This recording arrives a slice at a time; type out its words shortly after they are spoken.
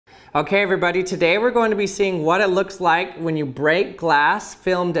Okay everybody, today we're going to be seeing what it looks like when you break glass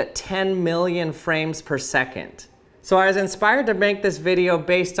filmed at 10 million frames per second. So I was inspired to make this video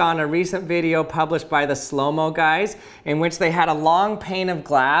based on a recent video published by the Slow-Mo guys, in which they had a long pane of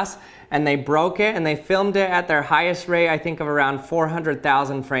glass and they broke it and they filmed it at their highest rate, I think of around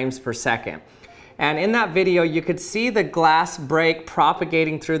 400,000 frames per second. And in that video, you could see the glass break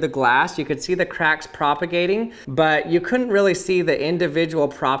propagating through the glass. You could see the cracks propagating, but you couldn't really see the individual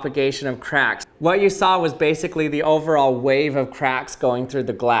propagation of cracks. What you saw was basically the overall wave of cracks going through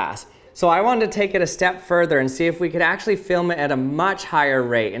the glass. So I wanted to take it a step further and see if we could actually film it at a much higher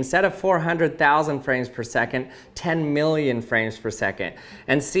rate. Instead of 400,000 frames per second, 10 million frames per second.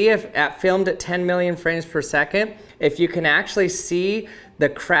 And see if filmed at 10 million frames per second, if you can actually see the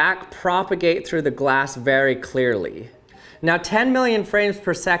crack propagate through the glass very clearly. Now 10 million frames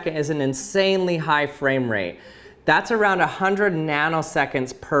per second is an insanely high frame rate. That's around 100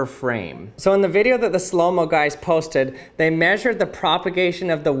 nanoseconds per frame. So in the video that the Slow-Mo guys posted, they measured the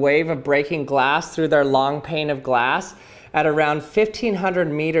propagation of the wave of breaking glass through their long pane of glass at around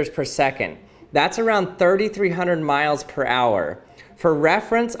 1,500 meters per second. That's around 3,300 miles per hour. For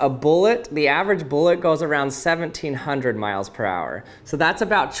reference, a bullet, the average bullet goes around 1,700 miles per hour. So that's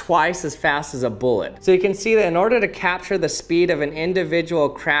about twice as fast as a bullet. So you can see that in order to capture the speed of an individual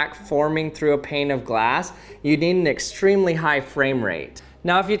crack forming through a pane of glass, you need an extremely high frame rate.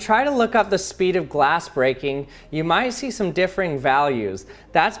 Now, if you try to look up the speed of glass breaking, you might see some differing values.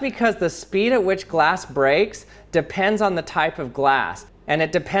 That's because the speed at which glass breaks depends on the type of glass. And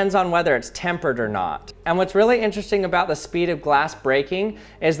it depends on whether it's tempered or not. And what's really interesting about the speed of glass breaking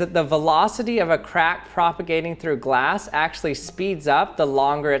is that the velocity of a crack propagating through glass actually speeds up the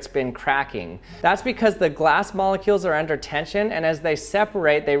longer it's been cracking. That's because the glass molecules are under tension, and as they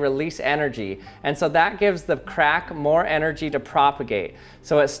separate, they release energy. And so that gives the crack more energy to propagate.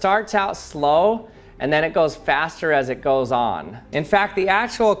 So it starts out slow, and then it goes faster as it goes on. In fact, the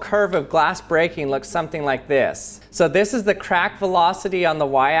actual curve of glass breaking looks something like this. So this is the crack velocity on the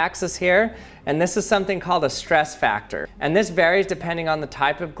y-axis here, and this is something called a stress factor. And this varies depending on the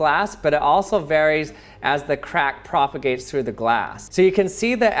type of glass, but it also varies as the crack propagates through the glass. So you can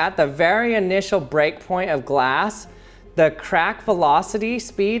see that at the very initial break point of glass, the crack velocity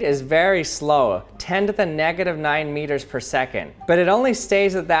speed is very slow, 10 to the -9 meters per second. But it only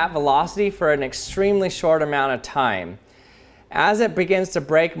stays at that velocity for an extremely short amount of time. As it begins to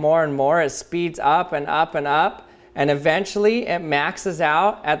break more and more, it speeds up and up and up, and eventually it maxes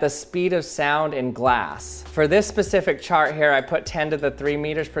out at the speed of sound in glass. For this specific chart here, I put 10 to the 3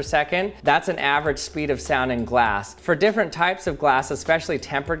 meters per second. That's an average speed of sound in glass. For different types of glass, especially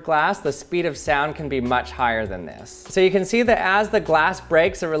tempered glass, the speed of sound can be much higher than this. So you can see that as the glass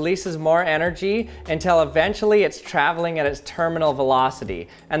breaks, it releases more energy until eventually it's traveling at its terminal velocity.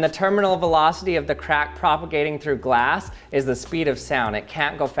 And the terminal velocity of the crack propagating through glass is the speed of sound. It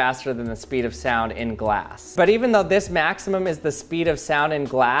can't go faster than the speed of sound in glass. But even though this maximum is the speed of sound in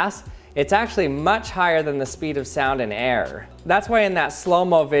glass, it's actually much higher than the speed of sound in air. That's why in that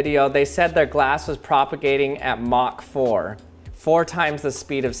Slow-Mo video, they said their glass was propagating at Mach 4, 4 times the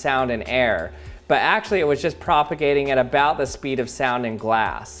speed of sound in air. But actually it was just propagating at about the speed of sound in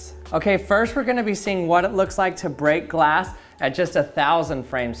glass. Okay, first we're gonna be seeing what it looks like to break glass at just 1,000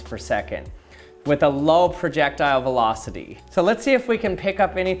 frames per second with a low projectile velocity. So let's see if we can pick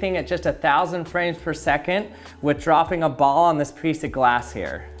up anything at just 1,000 frames per second with dropping a ball on this piece of glass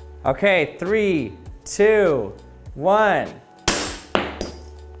here. Okay, 3, 2, 1.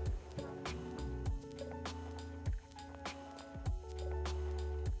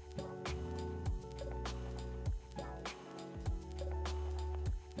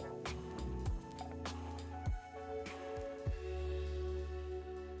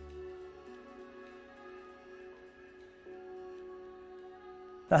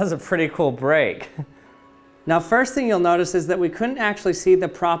 That was a pretty cool break. Now, first thing you'll notice is that we couldn't actually see the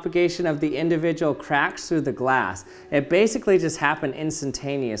propagation of the individual cracks through the glass. It basically just happened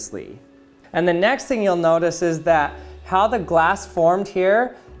instantaneously. And the next thing you'll notice is that how the glass formed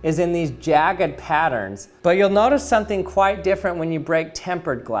here is in these jagged patterns. But you'll notice something quite different when you break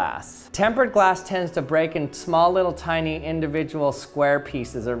tempered glass. Tempered glass tends to break in small little tiny individual square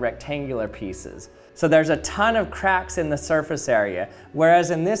pieces or rectangular pieces. So there's a ton of cracks in the surface area,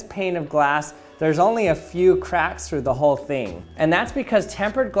 whereas in this pane of glass, there's only a few cracks through the whole thing. And that's because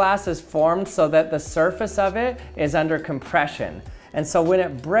tempered glass is formed so that the surface of it is under compression. And so when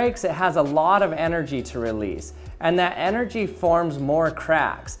it breaks, it has a lot of energy to release. And that energy forms more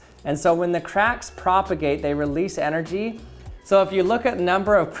cracks. And so when the cracks propagate, they release energy. So if you look at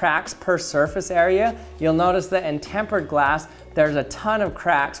number of cracks per surface area, you'll notice that in tempered glass, there's a ton of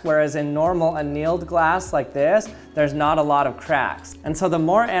cracks, whereas in normal annealed glass like this, there's not a lot of cracks. And so the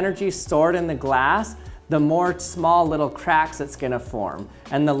more energy stored in the glass, the more small little cracks it's gonna form.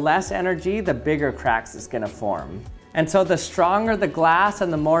 And the less energy, the bigger cracks it's gonna form. And so the stronger the glass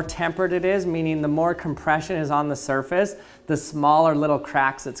and the more tempered it is, meaning the more compression is on the surface, the smaller little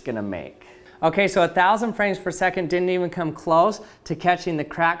cracks it's gonna make. Okay, so 1,000 frames per second didn't even come close to catching the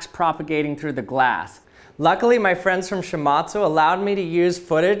cracks propagating through the glass. Luckily, my friends from Shimadzu allowed me to use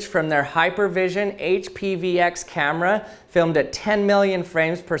footage from their Hypervision HPV-X camera filmed at 10 million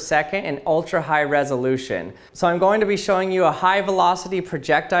frames per second in ultra high resolution. So I'm going to be showing you a high velocity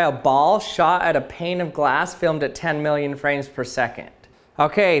projectile ball shot at a pane of glass filmed at 10 million frames per second.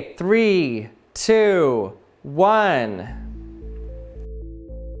 Okay, 3, 2, 1.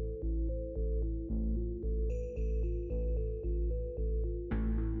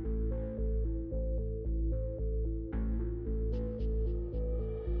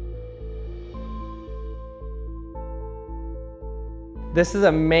 This is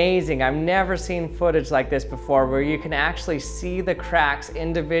amazing. I've never seen footage like this before where you can actually see the cracks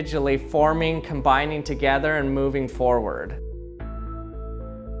individually forming, combining together, and moving forward.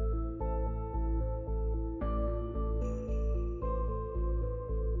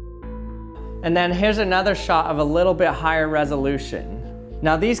 And then here's another shot of a little bit higher resolution.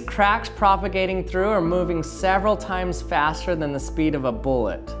 Now these cracks propagating through are moving several times faster than the speed of a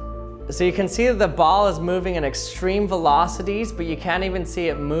bullet. So you can see that the ball is moving at extreme velocities, but you can't even see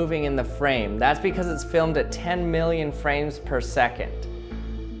it moving in the frame. That's because it's filmed at 10 million frames per second.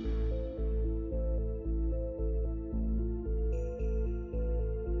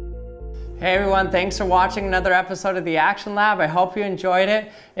 Hey everyone, thanks for watching another episode of the Action Lab. I hope you enjoyed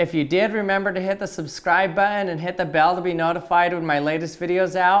it. If you did, remember to hit the subscribe button and hit the bell to be notified when my latest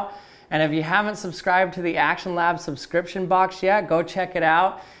video's out. And if you haven't subscribed to the Action Lab subscription box yet, go check it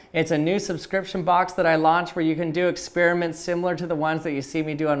out. It's a new subscription box that I launched where you can do experiments similar to the ones that you see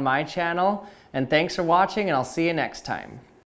me do on my channel. And thanks for watching, and I'll see you next time.